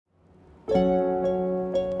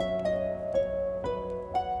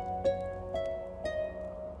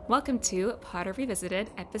Welcome to Potter Revisited,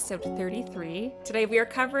 episode 33. Today we are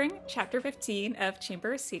covering chapter 15 of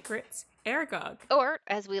Chamber of Secrets, Aragog. Or,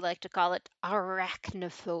 as we like to call it,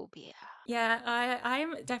 arachnophobia. Yeah,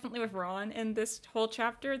 I'm definitely with Ron in this whole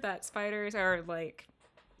chapter that spiders are like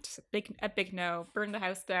just a big no. Burn the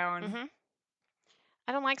house down.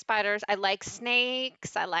 I don't like spiders. I like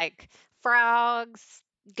snakes. I like frogs,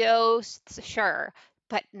 ghosts, sure,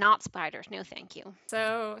 but not spiders. No, thank you.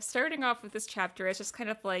 So starting off with this chapter, it's just kind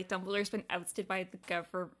of like Dumbledore's been ousted by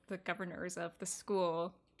the governors of the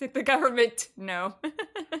school. The government, no.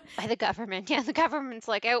 By the government. Yeah, the government's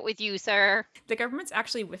like, out with you, sir. The government's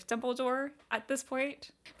actually with Dumbledore at this point.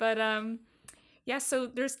 But yeah, so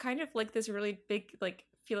there's kind of like this really big like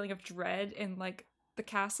feeling of dread in like the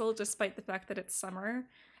castle, despite the fact that it's summer.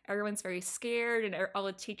 Everyone's very scared, and all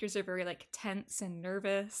the teachers are very like tense and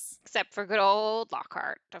nervous. Except for good old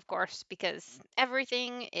Lockhart, of course, because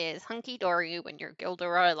everything is hunky-dory when you're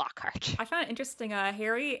Gilderoy Lockhart. I found it interesting.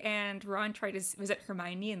 Harry and Ron try to visit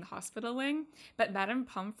Hermione in the hospital wing, but Madame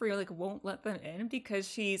Pomfrey like won't let them in because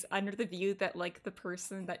she's under the view that like the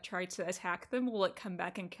person that tried to attack them will like come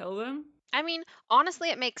back and kill them. I mean, honestly,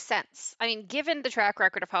 it makes sense. I mean, given the track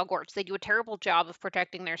record of Hogwarts, they do a terrible job of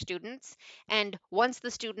protecting their students. And once the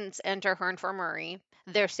students enter her infirmary,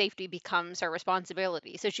 their safety becomes her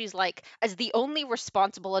responsibility. So she's like, as the only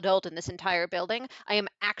responsible adult in this entire building, I am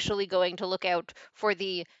actually going to look out for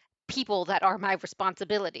the people that are my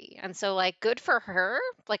responsibility. And so, like, good for her.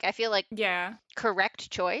 Like, I feel like Yeah. correct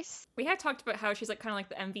choice. We had talked about how she's like kind of like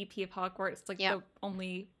the MVP of Hogwarts, like Yeah. the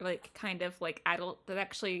only like kind of like adult that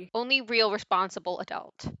actually, Only real responsible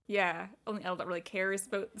adult. yeah, only adult that really cares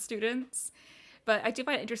about the students. But I do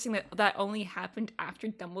find it interesting that that only happened after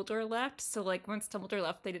Dumbledore left. So like once Dumbledore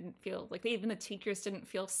left, they didn't feel like even the teachers didn't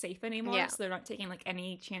feel safe anymore. Yeah. So they're not taking like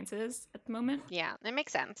any chances at the moment. Yeah, it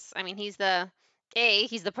makes sense. I mean, he's the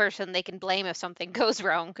person they can blame if something goes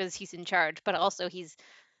wrong because he's in charge, but also he's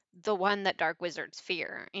the one that dark wizards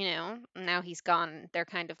fear, you know? Now he's gone. They're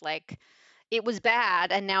kind of like, it was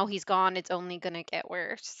bad, and now he's gone. It's only going to get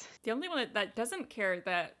worse. The only one that doesn't care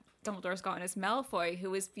that Dumbledore's gone is Malfoy,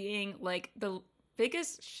 who is being like the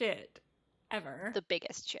biggest shit ever. The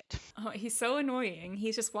biggest shit. Oh, he's so annoying.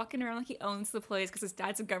 He's just walking around like he owns the place because his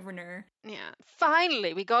dad's a governor. Yeah.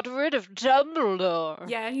 Finally, we got rid of Dumbledore.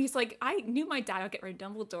 Yeah, and he's like, I knew my dad would get rid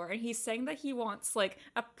of Dumbledore, and he's saying that he wants like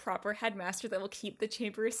a proper headmaster that will keep the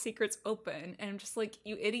Chamber of Secrets open. And I'm just like,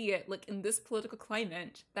 you idiot! Like in this political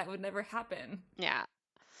climate, that would never happen. Yeah.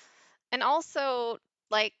 And also,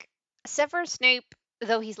 like, Severus Snape,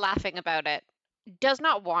 though he's laughing about it, does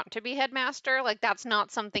not want to be headmaster. Like, that's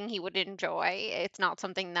not something he would enjoy. It's not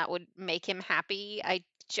something that would make him happy. I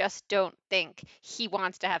just don't think he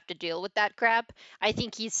wants to have to deal with that crap. I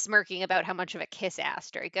think he's smirking about how much of a kiss ass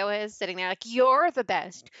Draco is, sitting there like, you're the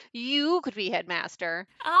best. You could be headmaster.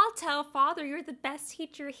 I'll tell Father you're the best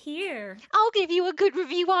teacher here. I'll give you a good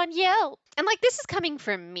review on Yelp. And like, this is coming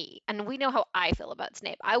from me, and we know how I feel about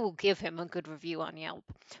Snape. I will give him a good review on Yelp.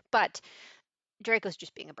 But Draco's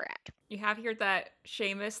just being a brat. You have here that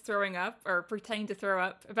Seamus throwing up or pretending to throw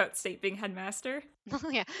up about Snape being headmaster.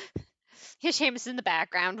 Yeah. Yeah, Seamus in the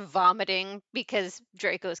background vomiting because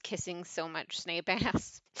Draco's kissing so much Snape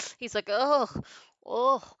ass. He's like, oh.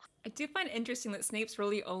 I do find it interesting that Snape's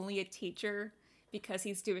really only a teacher because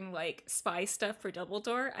he's doing like spy stuff for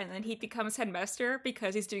Dumbledore, and then he becomes headmaster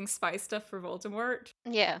because he's doing spy stuff for Voldemort.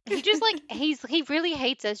 Yeah. He just like he really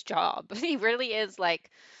hates his job. He really is like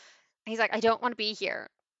he's like, I don't want to be here.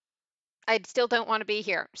 I still don't want to be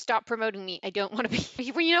here. Stop promoting me. I don't want to be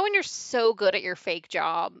here. You know when you're so good at your fake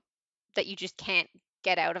job that you just can't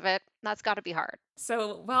get out of it? That's got to be hard.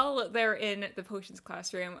 So while they're in the potions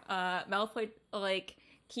classroom, Malfoy like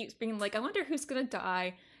keeps being like, I wonder who's gonna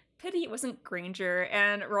die. Pity it wasn't Granger,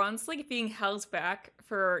 and Ron's like being held back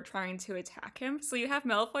for trying to attack him. So you have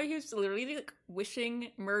Malfoy who's literally like wishing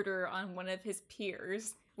murder on one of his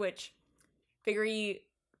peers, which very,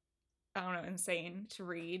 I don't know, insane to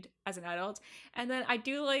read as an adult. And then I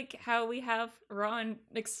do like how we have Ron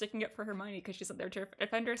like sticking up for Hermione because she's up there to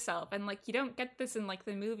defend herself. And like you don't get this in like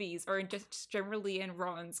the movies or just generally in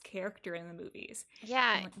Ron's character in the movies.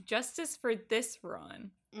 Yeah. And, like, justice for this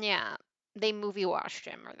Ron. Yeah. They movie watched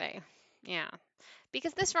him, or they. Yeah.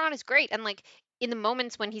 Because this Ron is great. And like, in the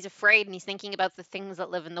moments when he's afraid and he's thinking about the things that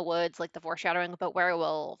live in the woods, like the foreshadowing about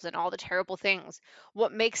werewolves and all the terrible things,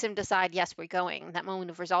 what makes him decide, yes, we're going? That moment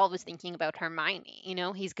of resolve is thinking about Hermione. You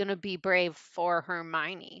know, he's going to be brave for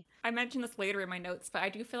Hermione. I mentioned this later in my notes, but I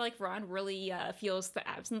do feel like Ron really feels the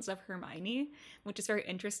absence of Hermione, which is very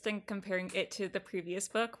interesting comparing it to the previous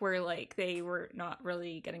book where like they were not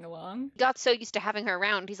really getting along. He got so used to having her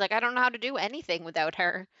around, he's like, I don't know how to do anything without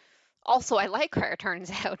her. Also, I like her,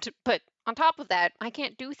 turns out, but on top of that, I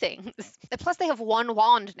can't do things. And plus, they have one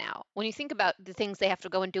wand now. When you think about the things they have to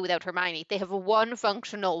go and do without Hermione, they have one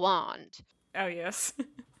functional wand. Oh, yes.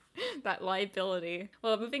 That liability.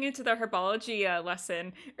 Well, moving into the herbology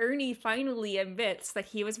lesson, Ernie finally admits that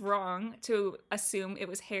he was wrong to assume it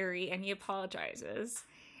was Harry and he apologizes.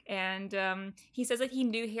 And he says that he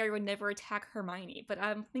knew Harry would never attack Hermione. But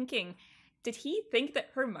I'm thinking, did he think that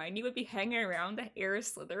Hermione would be hanging around the heir of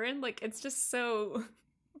Slytherin? Like, it's just so.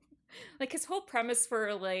 Like, his whole premise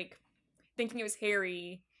for, like, thinking it was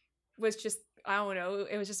Harry was just, I don't know,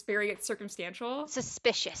 it was just very circumstantial.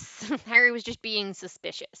 Suspicious. Harry was just being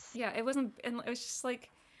suspicious. Yeah, it wasn't, and it was just like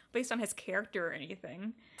based on his character or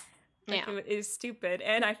anything. Like, Yeah. it is stupid.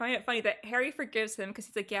 And I find it funny that Harry forgives him because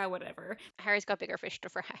he's like, yeah, whatever. Harry's got bigger fish to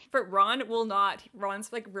fry. But Ron will not.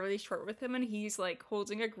 Ron's like really short with him and he's like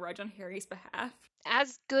holding a grudge on Harry's behalf.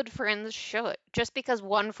 As good friends should. Just because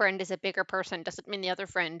one friend is a bigger person doesn't mean the other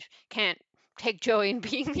friend can't take joy in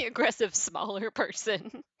being the aggressive, smaller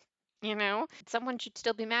person. You know? Someone should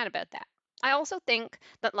still be mad about that. I also think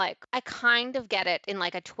that, like, I kind of get it in,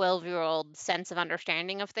 like, a 12-year-old sense of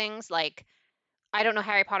understanding of things. Like, I don't know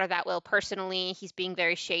Harry Potter that well personally. He's being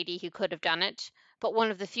very shady. He could have done it. But one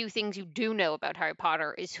of the few things you do know about Harry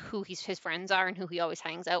Potter is who his friends are and who he always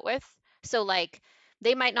hangs out with. So, like,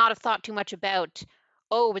 they might not have thought too much about,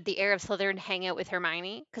 oh, would the heir of Slytherin hang out with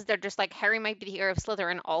Hermione? Because they're just like, Harry might be the heir of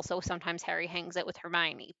Slytherin. Also, sometimes Harry hangs out with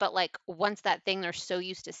Hermione. But, like, once that thing they're so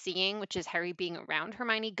used to seeing, which is Harry being around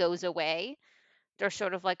Hermione, goes away, they're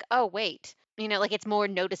sort of like, oh, wait. You know, like, it's more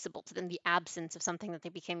noticeable to them, the absence of something that they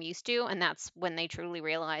became used to. And that's when they truly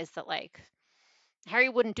realize that, like, Harry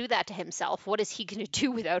wouldn't do that to himself. What is he going to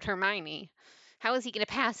do without Hermione? How is he going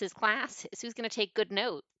to pass his classes? Who's going to take good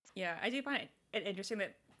notes? Yeah, I do find it interesting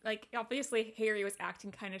that, like, obviously Harry was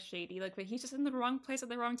acting kind of shady, like, but he's just in the wrong place at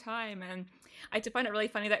the wrong time. And I do find it really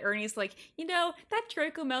funny that Ernie's like, you know, that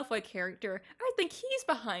Draco Malfoy character, I think he's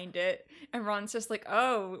behind it. And Ron's just like,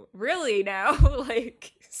 oh, really now?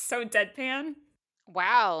 Like, so deadpan.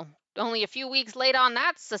 Wow. Only a few weeks late on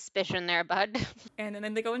that suspicion there, bud. And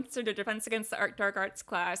then they go into the defense against the dark arts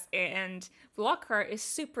class, and Lockhart is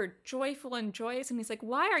super joyful and joyous, and he's like,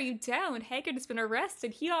 why are you down? Hagrid has been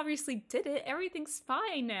arrested. He obviously did it. Everything's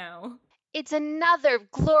fine now. It's another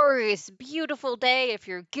glorious, beautiful day if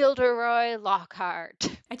you're Gilderoy Lockhart.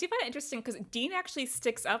 I do find it interesting because Dean actually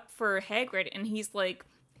sticks up for Hagrid, and he's like,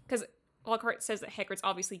 because Lockhart says that Hagrid's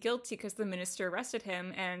obviously guilty because the minister arrested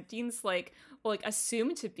him, and Dean's like, well, like,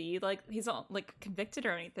 assumed to be, like, he's not, like, convicted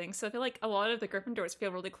or anything. So I feel like a lot of the Gryffindors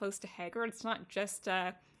feel really close to Hagrid. It's not just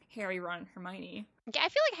Harry, Ron, and Hermione. Yeah, I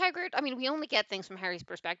feel like Hagrid, I mean, we only get things from Harry's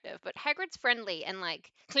perspective, but Hagrid's friendly and,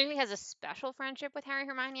 like, clearly has a special friendship with Harry,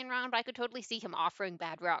 Hermione, and Ron, but I could totally see him offering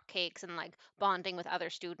bad rock cakes and, like, bonding with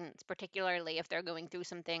other students, particularly if they're going through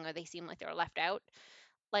something or they seem like they're left out.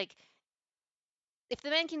 Like, if the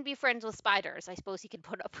man can be friends with spiders, I suppose he can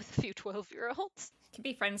put up with a few 12-year-olds. Can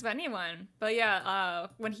be friends with anyone. But yeah,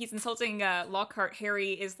 when he's insulting Lockhart,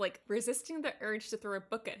 Harry is, like, resisting the urge to throw a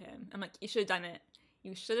book at him. I'm like, you should have done it.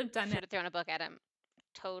 You should have done Should it. have thrown a book at him.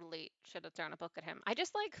 Totally should have thrown a book at him. I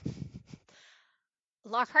just, like,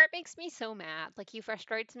 Lockhart makes me so mad. Like, he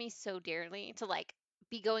frustrates me so dearly to, like,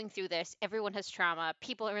 be going through this. Everyone has trauma.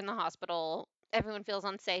 People are in the hospital. Everyone feels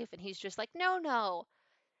unsafe. And he's just like, no, no.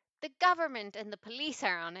 The government and the police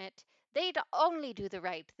are on it. They'd only do the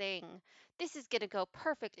right thing. This is going to go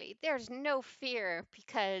perfectly. There's no fear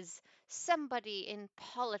because somebody in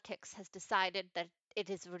politics has decided that it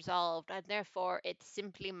is resolved and therefore it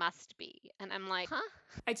simply must be. And I'm like, huh?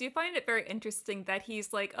 I do find it very interesting that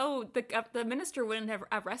he's like, oh, the minister wouldn't have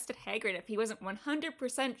arrested Hagrid if he wasn't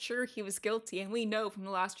 100% sure he was guilty. And we know from the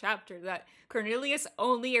last chapter that Cornelius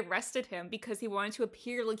only arrested him because he wanted to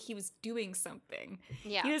appear like he was doing something.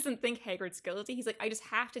 Yeah. He doesn't think Hagrid's guilty. He's like, I just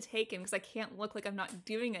have to take him because I can't look like I'm not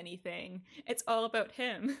doing anything. It's all about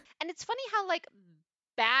him. And it's funny how, like,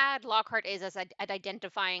 bad Lockhart is as at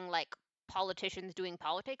identifying, like, politicians doing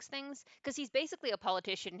politics things, because he's basically a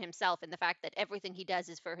politician himself in the fact that everything he does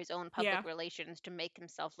is for his own public relations, to make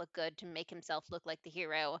himself look good, to make himself look like the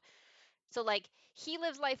hero. So, like, he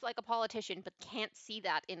lives life like a politician but can't see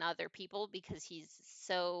that in other people because he's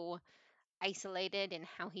so isolated in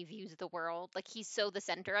how he views the world. Like he's so the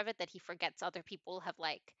center of it that he forgets other people have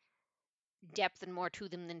like depth and more to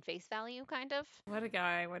them than face value, kind of. What a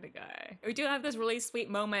guy, what a guy. We do have this really sweet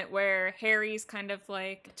moment where Harry's kind of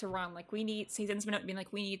like to Ron, like, he sends him a note being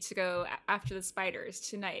like, we need to go after the spiders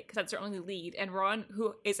tonight, because that's our only lead. And Ron,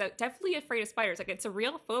 who is definitely afraid of spiders, like, it's a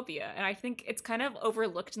real phobia. And I think it's kind of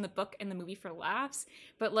overlooked in the book and the movie for laughs,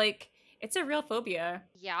 but like, it's a real phobia.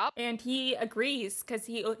 Yep. And he agrees because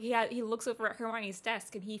he looks over at Hermione's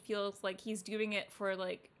desk and he feels like he's doing it for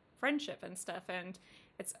like friendship and stuff. And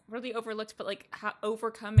it's really overlooked, but like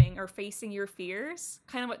overcoming or facing your fears,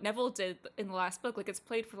 kind of what Neville did in the last book. Like it's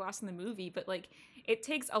played for laughs in the movie, but like it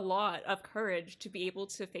takes a lot of courage to be able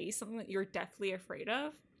to face something that you're deathly afraid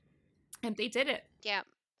of, and they did it. Yeah,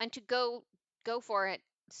 and to go for it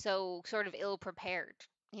so sort of ill prepared,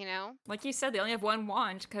 you know? Like you said, they only have one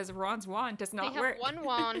wand because Ron's wand does not work. They have one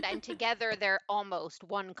wand, and together they're almost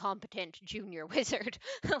one competent junior wizard.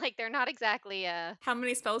 Like they're not exactly How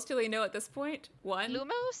many spells do they know at this point? One?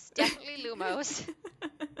 Lumos? Definitely Lumos.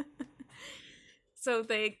 So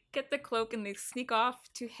they get the cloak and they sneak off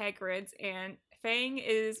to Hagrid's, and Fang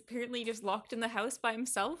is apparently just locked in the house by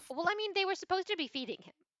himself. Well, I mean, they were supposed to be feeding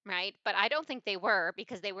him, right? But I don't think they were,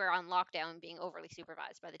 because they were on lockdown being overly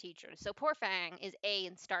supervised by the teachers. So poor Fang is A,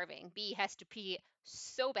 in starving, B, has to pee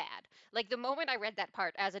so bad. Like the moment I read that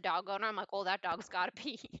part as a dog owner, I'm like, oh, that dog's gotta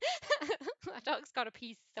pee. That dog's gotta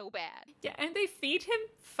pee so bad. Yeah, and they feed him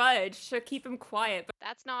fudge to keep him quiet. But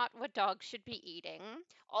That's not what dogs should be eating.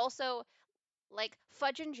 Also, like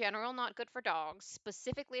fudge in general, not good for dogs.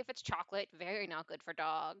 Specifically if it's chocolate, very not good for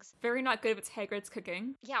dogs. Very not good if it's Hagrid's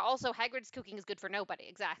cooking. Yeah, also Hagrid's cooking is good for nobody,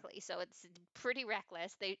 exactly. So it's pretty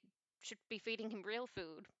reckless. They should be feeding him real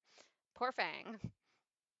food. Poor Fang.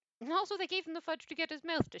 And also they gave him the fudge to get his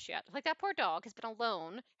mouth to shut. Like that poor dog has been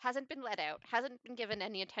alone, hasn't been let out, hasn't been given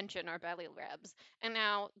any attention or belly rubs, and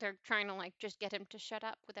now they're trying to like just get him to shut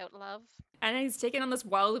up without love. And he's taken on this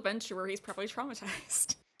wild adventure where he's probably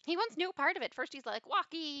traumatized. He wants no part of it. First he's like,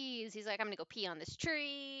 walkies. He's like, I'm gonna go pee on this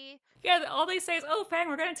tree. Yeah, all they say is, oh, Fang,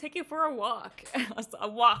 we're gonna take you for a walk. A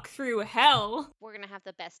walk through hell. We're gonna have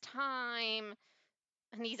the best time.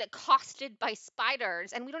 And he's accosted by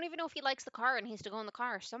spiders. And we don't even know if he likes the car and he has to go in the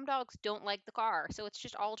car. Some dogs don't like the car. So it's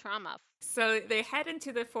just all trauma. So they head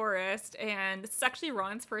into the forest, and it's actually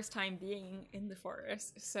Ron's first time being in the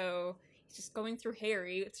forest. So he's just going through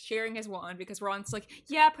Harry, sharing his wand, because Ron's like,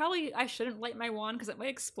 yeah, probably I shouldn't light my wand because it might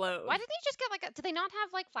explode. Why did they just get like do they not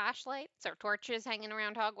have like flashlights or torches hanging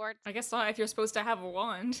around Hogwarts? I guess not if you're supposed to have a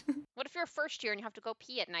wand. What if you're a first year and you have to go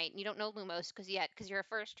pee at night and you don't know Lumos because you're a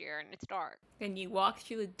first year and it's dark? And you walk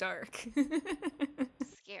through the dark.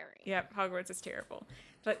 Scary. Yep, Hogwarts is terrible.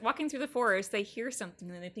 But walking through the forest, they hear something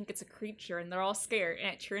and they think it's a creature, and they're all scared.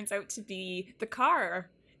 And it turns out to be the car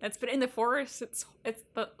that's been in the forest. It's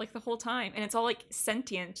like the whole time, and it's all like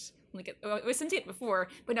sentient. Like it was sentient before,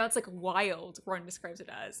 but now it's like wild. Ron describes it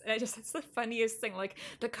as, and it's the funniest thing. Like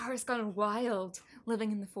the car's gone wild,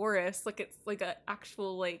 living in the forest. Like it's like an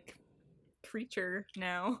actual like creature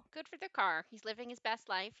now. Good for the car. He's living his best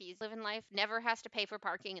life. He's living life. Never has to pay for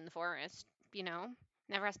parking in the forest. You know,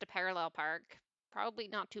 never has to parallel park. Probably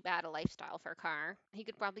not too bad a lifestyle for a car. He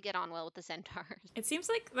could probably get on well with the centaurs. It seems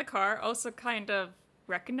like the car also kind of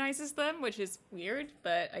recognizes them, which is weird,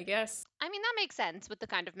 but I guess. I mean, that makes sense with the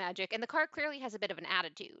kind of magic. And the car clearly has a bit of an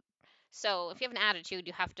attitude. So if you have an attitude,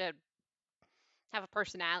 you have to have a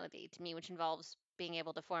personality to me, which involves being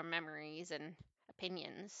able to form memories and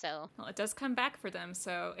opinions. So, Well, it does come back for them,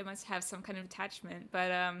 so it must have some kind of attachment. But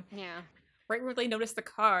yeah. right where they notice the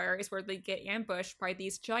car is where they get ambushed by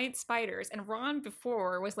these giant spiders. And Ron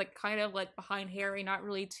before was like kind of like behind Harry, not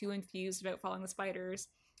really too enthused about following the spiders.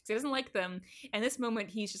 Because he doesn't like them. And this moment,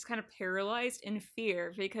 he's just kind of paralyzed in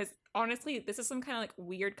fear because honestly, this is some kind of like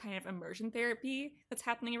weird kind of immersion therapy that's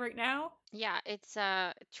happening right now. Yeah, it's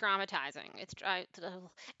traumatizing.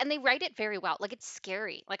 And they write it very well. Like it's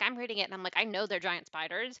scary. Like I'm reading it and I'm like, I know they're giant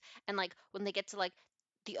spiders. And like when they get to like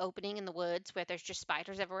the opening in the woods where there's just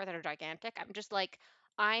spiders everywhere that are gigantic, I'm just like,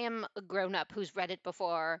 I am a grown up who's read it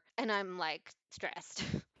before and I'm like stressed.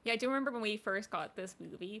 Yeah, I do remember when we first got this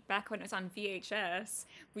movie, back when it was on VHS,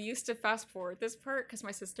 we used to fast forward this part because my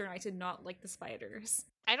sister and I did not like the spiders.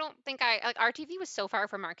 I don't think our TV was so far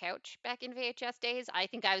from our couch back in VHS days. I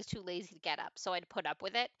think I was too lazy to get up, so I'd put up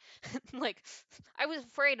with it. Like I was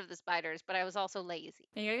afraid of the spiders, but I was also lazy.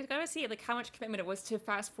 And you gotta see like how much commitment it was to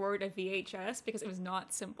fast forward a VHS because it was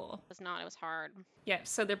not simple. It was hard. Yeah,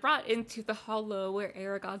 so they're brought into the hollow where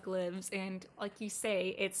Aragog lives, and like you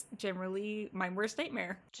say, it's generally my worst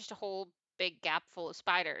nightmare. Just a whole big gap full of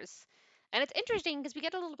spiders. And it's interesting because we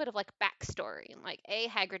get a little bit of like backstory. Like,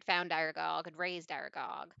 Hagrid found Aragog and raised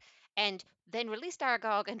Aragog, and then released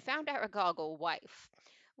Aragog and found Aragog a wife,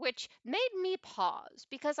 which made me pause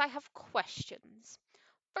because I have questions.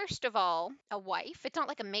 First of all, a wife. It's not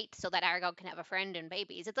like a mate so that Aragog can have a friend and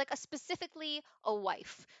babies. It's like a specifically a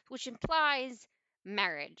wife, which implies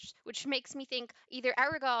marriage, which makes me think either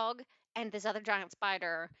Aragog and this other giant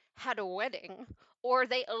spider had a wedding or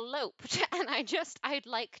they eloped. And I'd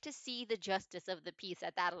like to see the justice of the peace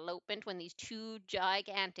at that elopement when these two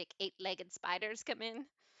gigantic eight-legged spiders come in.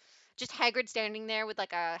 Just Hagrid standing there with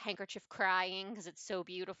like a handkerchief crying because it's so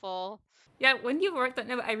beautiful. Yeah, when you wrote that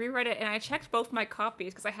note, I reread it and I checked both my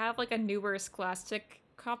copies because I have like a newer Scholastic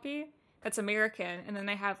copy that's American, and then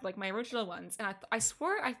I have like my original ones. And I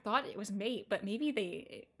swore I thought it was mate, but maybe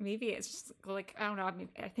it's just like I don't know. I mean,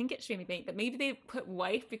 I think it should be mate, but maybe they put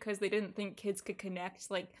wife because they didn't think kids could connect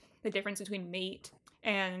like the difference between mate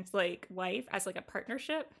and like wife as like a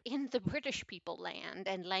partnership. In the British people land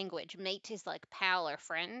and language, mate is like pal or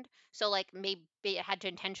friend. So like maybe it had to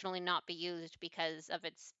intentionally not be used because of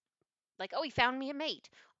its like, oh, he found me a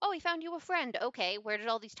mate. Oh, he found you a friend. Okay, where did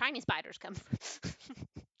all these tiny spiders come from?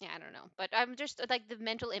 Yeah, I don't know. But I'm just like the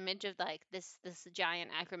mental image of like this giant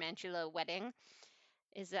acromantula wedding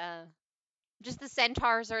is just the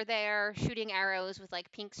centaurs are there shooting arrows with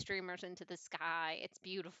like pink streamers into the sky. It's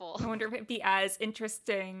beautiful. I wonder if it'd be as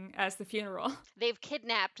interesting as the funeral. They've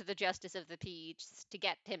kidnapped the Justice of the Peace to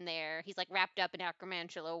get him there. He's like wrapped up in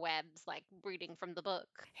acromantula webs, like reading from the book.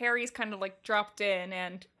 Harry's kind of like dropped in,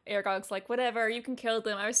 and Aragog's like, "Whatever, you can kill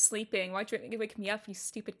them. I was sleeping. Why'd you wake me up, you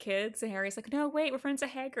stupid kids?" And Harry's like, "No, wait, we're friends of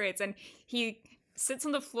Hagrid's." And he sits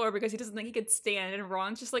on the floor because he doesn't think he could stand, and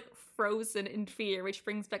Ron's just like frozen in fear, which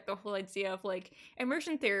brings back the whole idea of like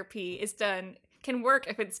immersion therapy can work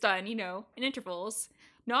if it's done, in intervals.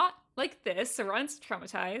 Not like this. So Ron's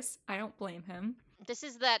traumatized. I don't blame him. This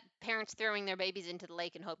is that parents throwing their babies into the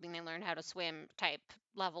lake and hoping they learn how to swim type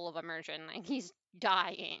level of immersion. Like, he's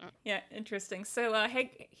dying. Yeah, interesting. So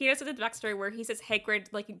he has a backstory where he says Hagrid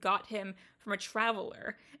like got him from a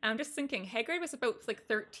traveler. And I'm just thinking Hagrid was about like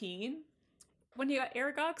 13 when he got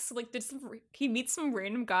Aragog. So like, he meets some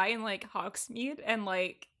random guy in like Hogsmeade, and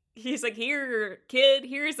like he's like, "Here, kid,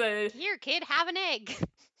 Here, kid, have an egg."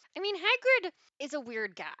 I mean, Hagrid is a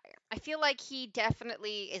weird guy. I feel like he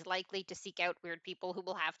definitely is likely to seek out weird people who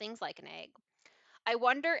will have things like an egg. I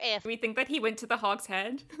wonder if We think that he went to the Hog's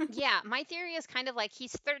Head. yeah, my theory is kind of like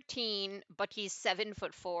he's 13, but he's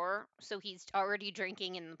 7'4", so he's already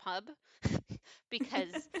drinking in the pub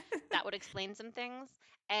because that would explain some things.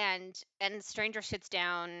 And the stranger sits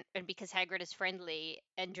down, and because Hagrid is friendly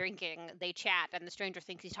and drinking, they chat, and the stranger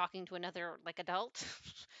thinks he's talking to another like adult.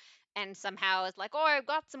 And somehow is like, "Oh, I've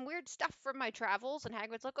got some weird stuff from my travels," and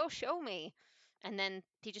Hagrid's like, "Oh, show me." And then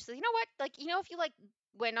he just says, "You know what? Like, if you like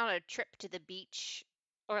went on a trip to the beach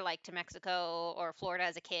or like to Mexico or Florida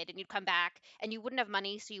as a kid and you'd come back and you wouldn't have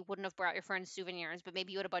money, so you wouldn't have brought your friends souvenirs, but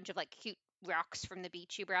maybe you had a bunch of like cute rocks from the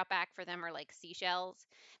beach you brought back for them or like seashells.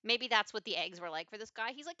 Maybe that's what the eggs were like for this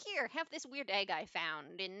guy. He's like, "Here, have this weird egg I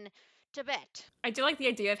found in Tibet." I do like the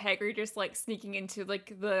idea of Hagrid just like sneaking into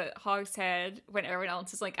like the Hog's Head when everyone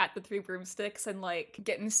else is like at the Three Broomsticks and like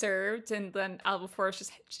getting served, and then Albafor's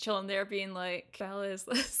just chilling there being like, "The hell is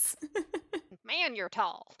this?" Man, you're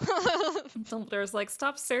tall. Dumbledore's like,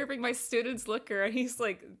 "Stop serving my students liquor," and he's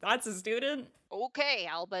like, "That's a student." Okay,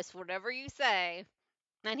 Albus, whatever you say.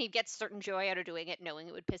 And he'd get certain joy out of doing it, knowing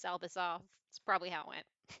it would piss Albus off. It's probably how it went.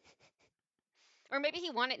 Or maybe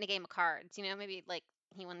he won it in a game of cards. Maybe like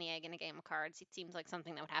he won the egg in a game of cards. It seems like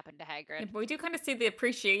something that would happen to Yeah, Hagrid. but we do kind of see the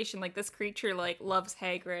appreciation, like this creature like loves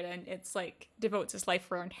Hagrid, and it's like devotes its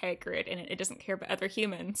life around Hagrid, and it doesn't care about other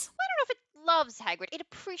humans. I don't know if it loves Hagrid. It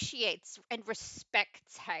appreciates and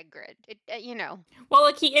respects Hagrid. Well,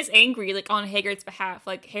 like he is angry, like on Hagrid's behalf.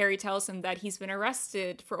 Like Harry tells him that he's been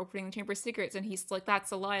arrested for opening the Chamber of Secrets, and he's like,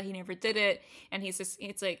 "That's a lie. He never did it." And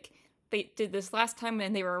it's like they did this last time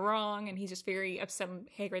and they were wrong, and he's just very upset on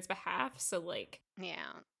Hagrid's behalf. So like, Yeah.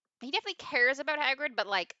 He definitely cares about Hagrid, but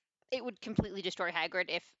like it would completely destroy Hagrid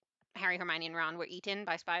if Harry, Hermione, and Ron were eaten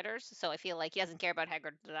by spiders. So I feel like he doesn't care about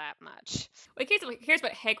Hagrid that much. well, he cares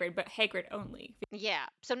about Hagrid, but Hagrid only. Yeah.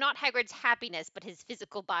 So not Hagrid's happiness, but his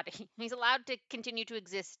physical body. He's allowed to continue to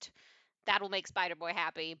exist. That'll make Spider Boy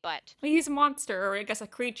happy, but Well, he's a monster, or I guess a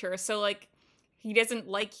creature. So like, he doesn't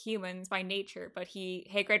like humans by nature, but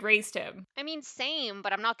Hagrid raised him. I mean, same,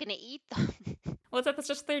 but I'm not gonna eat them. Well, that's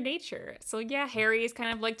just their nature. So yeah, Harry is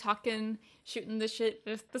kind of like shooting the shit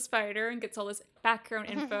with the spider, and gets all this background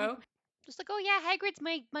info. Just like, "Oh yeah, Hagrid's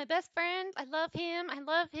my best friend. I love him. I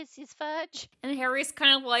love his fudge." And Harry's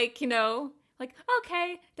kind of like, like,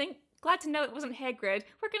 okay, glad to know it wasn't Hagrid.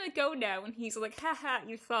 We're gonna go now. And he's like, haha,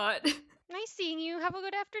 you thought. Nice seeing you. Have a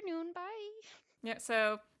good afternoon. Bye. Yeah,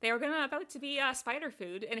 so they were about to be spider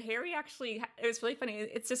food, and Harry actually, it was really funny,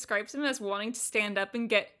 it describes him as wanting to stand up and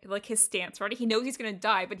get, like, his stance ready. He knows he's gonna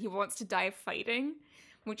die, but he wants to die fighting,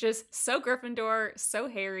 which is so Gryffindor, so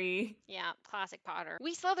Harry. Yeah, classic Potter.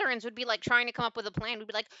 We Slytherins would be like trying to come up with a plan. We'd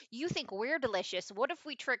be like, you think we're delicious. What if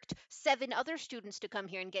we tricked 7 other students to come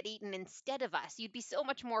here and get eaten instead of us? You'd be so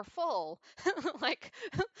much more full. Like,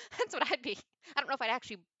 that's what I'd be. I don't know if I'd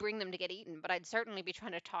actually bring them to get eaten, but I'd certainly be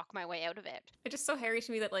trying to talk my way out of it. It's just so Harry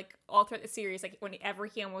to me that, like, all throughout the series, like, whenever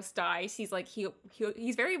he almost dies, he's like,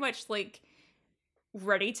 he's very much, like,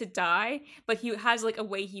 ready to die, but he has, like, a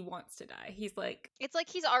way he wants to die. He's like, it's like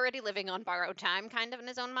he's already living on borrowed time, kind of in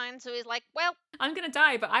his own mind. So he's like, well, I'm gonna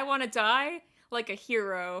die, but I want to die like a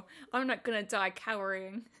hero. I'm not gonna die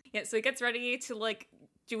cowering. Yeah, so he gets ready to, like,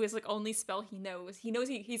 do his, like, only spell he knows. He knows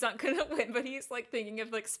he's not gonna win, but he's, like, thinking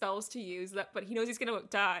of, like, spells to use, that, but he knows he's gonna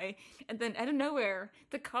die. And then out of nowhere,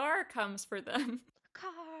 the car comes for them.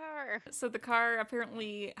 car. So the car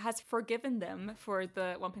apparently has forgiven them for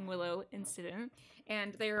the Whomping Willow incident,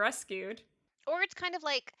 and they are rescued. Or it's kind of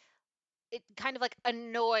like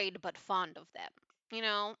annoyed but fond of them. You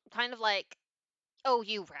know, kind of like, oh,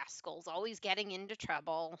 you rascals, always getting into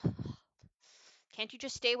trouble. Can't you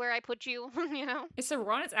just stay where I put you? You know? So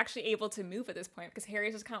Ron is actually able to move at this point, because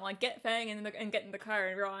Harry's just kind of like, get Fang and get in the car,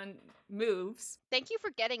 and Ron moves. Thank you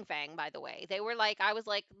for getting Fang, by the way. They were like, I was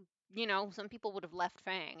like, you know, some people would have left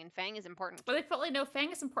Fang, and Fang is important. But they felt like, no,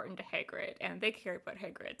 Fang is important to Hagrid, and they care about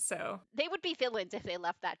Hagrid, so... They would be villains if they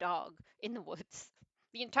left that dog in the woods.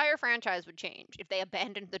 The entire franchise would change if they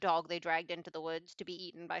abandoned the dog they dragged into the woods to be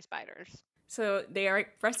eaten by spiders. So they are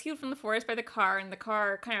rescued from the forest by the car, and the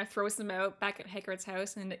car kind of throws them out back at Hagrid's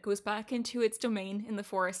house, and it goes back into its domain in the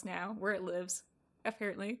forest now, where it lives,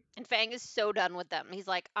 apparently. And Fang is so done with them. He's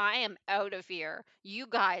like, I am out of here. You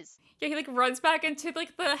guys. Yeah, he, like, runs back into,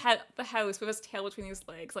 like, the house with his tail between his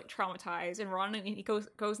legs, like, traumatized, and Ron, and he goes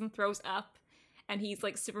and throws up, and he's,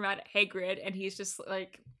 like, super mad at Hagrid, and he's just,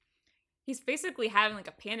 like... He's basically having, like,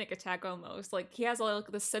 a panic attack almost. Like, he has all,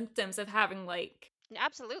 like, the symptoms of having, like...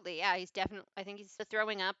 Absolutely, yeah. He's definitely... I think he's the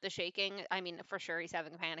throwing up, the shaking. I mean, for sure he's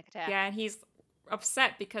having a panic attack. Yeah, and he's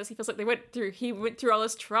upset because he feels like he went through all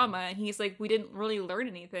this trauma, and he's like, we didn't really learn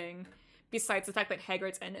anything besides the fact that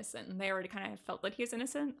Hagrid's innocent, and they already kind of felt that he was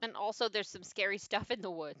innocent. And also there's some scary stuff in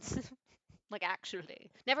the woods. Like,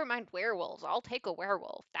 actually. Never mind werewolves. I'll take a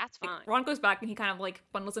werewolf. That's fine. Like, Ron goes back and he kind of, like,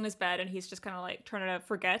 bundles in his bed, and he's just kind of, like, trying to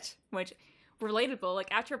forget, which, relatable.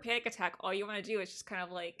 Like, after a panic attack, all you want to do is just kind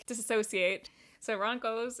of, like, disassociate. So Ron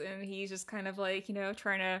goes, and he's just kind of, like, you know,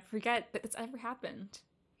 trying to forget that it's ever happened.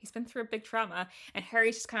 He's been through a big trauma, and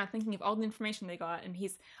Harry's just kind of thinking of all the information they got, and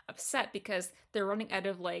he's upset because they're running out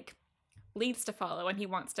of, like, leads to follow, and he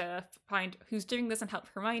wants to find who's doing this and help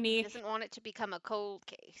Hermione. He doesn't want it to become a cold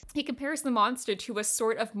case. He compares the monster to a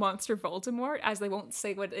sort of monster Voldemort, as they won't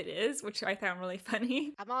say what it is, which I found really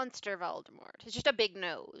funny. A monster Voldemort. It's just a big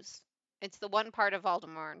nose. It's the one part of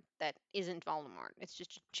Voldemort that isn't Voldemort. It's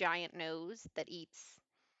just a giant nose that eats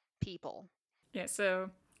people. Yeah, so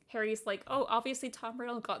Harry's like, oh, obviously Tom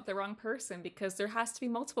Riddle got the wrong person because there has to be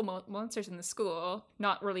multiple monsters in the school,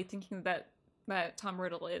 not really thinking that Tom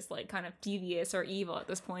Riddle is, like, kind of devious or evil at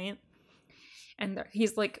this point. And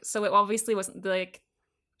he's like, so it obviously wasn't, like,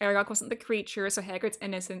 Aragog wasn't the creature, so Hagrid's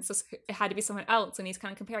innocent, so it had to be someone else. And he's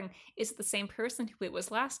kind of comparing, is it the same person who it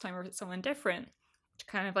was last time, or is it someone different?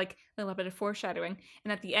 Kind of like a little bit of foreshadowing.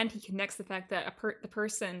 And at the end, he connects the fact that the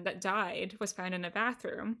person that died was found in a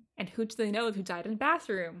bathroom. And who do they know who died in a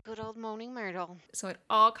bathroom? Good old Moaning Myrtle. So it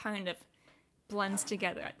all kind of blends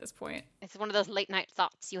together at this point. It's one of those late night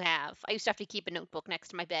thoughts you have. I used to have to keep a notebook next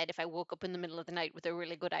to my bed if I woke up in the middle of the night with a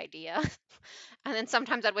really good idea. And then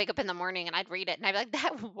sometimes I'd wake up in the morning and I'd read it and I'd be like,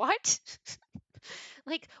 that what?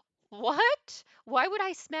 Like, what? Why would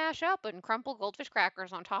I smash up and crumple goldfish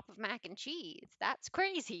crackers on top of mac and cheese? That's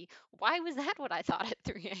crazy. Why was that what I thought at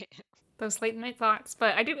 3 a.m.? Those late night thoughts.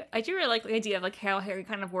 But I do really like the idea of, like, how Harry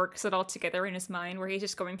kind of works it all together in his mind, where he's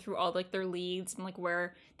just going through all, like, their leads and, like,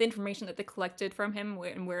 where the information that they collected from him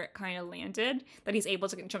and where it kind of landed, that he's able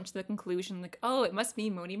to jump to the conclusion, like, oh, it must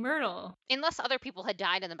be Moaning Myrtle. Unless other people had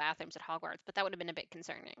died in the bathrooms at Hogwarts, but that would have been a bit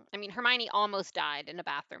concerning. I mean, Hermione almost died in a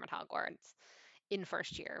bathroom at Hogwarts in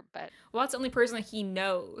first year, but... Well, that's the only person that he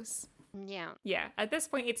knows. Yeah. Yeah, at this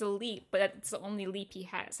point, it's a leap, but it's the only leap he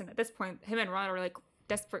has. And at this point, him and Ron are, like,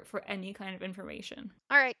 desperate for any kind of information.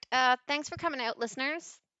 All right. Thanks for coming out,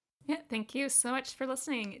 listeners. Yeah, thank you so much for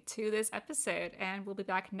listening to this episode. And we'll be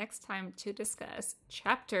back next time to discuss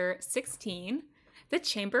Chapter 16, The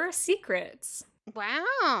Chamber of Secrets.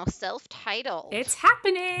 Wow, self-titled. It's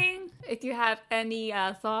happening! If you have any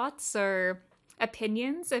thoughts or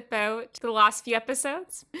opinions about the last few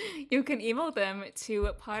episodes, you can email them to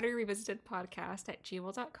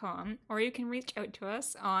potteryrevisited@gmail.com, or you can reach out to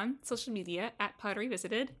us on social media at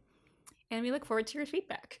potterrevisited, and we look forward to your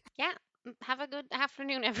feedback. Yeah. Have a good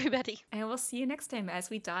afternoon, everybody. And we'll see you next time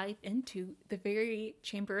as we dive into the very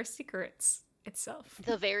Chamber of Secrets itself.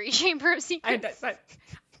 The very Chamber of Secrets.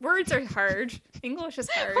 Words are hard. English is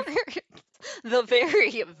hard. The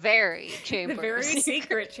very, very Chamber. The very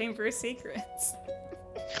secret Chamber of Secrets.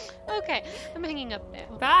 Okay, I'm hanging up now.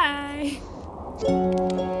 Bye.